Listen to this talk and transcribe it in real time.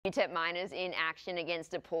UTEP Miners in action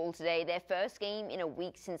against DePaul today. Their first game in a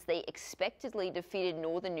week since they expectedly defeated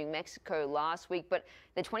Northern New Mexico last week, but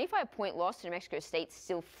the 25-point loss to New Mexico State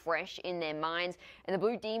still fresh in their minds, and the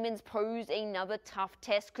Blue Demons pose another tough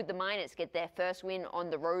test. Could the Miners get their first win on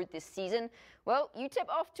the road this season? Well, UTEP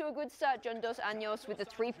off to a good start. John Dos Anjos with a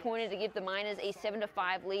three-pointer to give the Miners a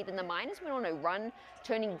 7-5 lead, and the Miners went on a run,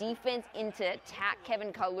 turning defense into attack.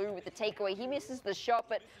 Kevin Kalu with the takeaway. He misses the shot,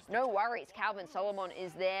 but no worries. Calvin Solomon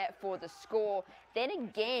is there for the score. Then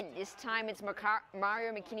again, this time it's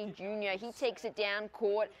Mario McKinney Jr. He takes it down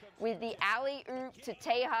court with the alley-oop to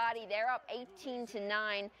Tay Hardy. They're up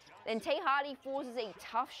 18-9. Then Tay Hardy forces a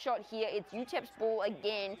tough shot here. It's UTEP's ball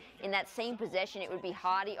again. In that same possession, it would be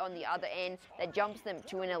Hardy on the other end that jumps them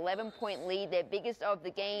to an 11-point lead, their biggest of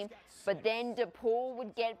the game. But then DePaul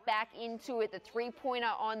would get back into it. The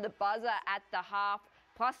three-pointer on the buzzer at the half,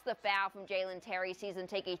 plus the foul from Jalen Terry sees them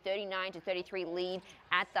take a 39-33 lead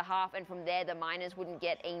at the half, and from there the Miners wouldn't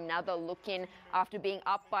get another look in. After being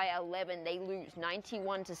up by 11, they lose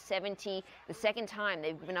 91-70, the second time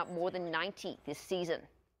they've given up more than 90 this season.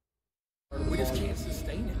 We just can't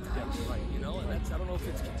sustain it, you know, and that's, I don't know if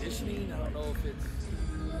it's conditioning, I don't know if it's,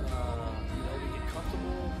 we get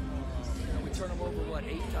comfortable. We turn them over,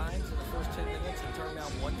 8 times in the first 10 minutes and turn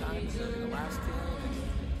down 1 time in the last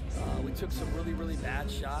 10. We took some really, really bad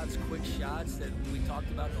shots, quick shots that we talked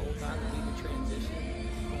about the whole time, leading the transition,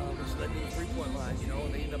 which led to the three-point line,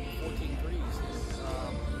 and they ended up with 14 threes.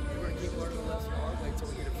 We're going to keep learning the lesson the hard way until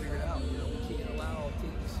we get it figured out. We can't allow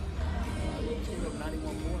teams, a little team of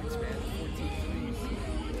 91 points, man, 14 threes.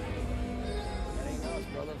 That ain't us,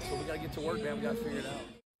 brother. So we got to get to work, man. We got to figure it out.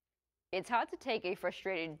 It's hard to take a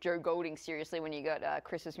frustrated Joe Golding seriously when you got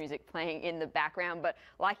Christmas music playing in the background. But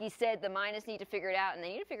like he said, the Miners need to figure it out, and they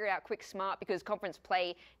need to figure it out quick, smart, because conference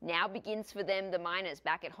play now begins for them. The Miners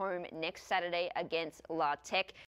back at home next Saturday against La Tech.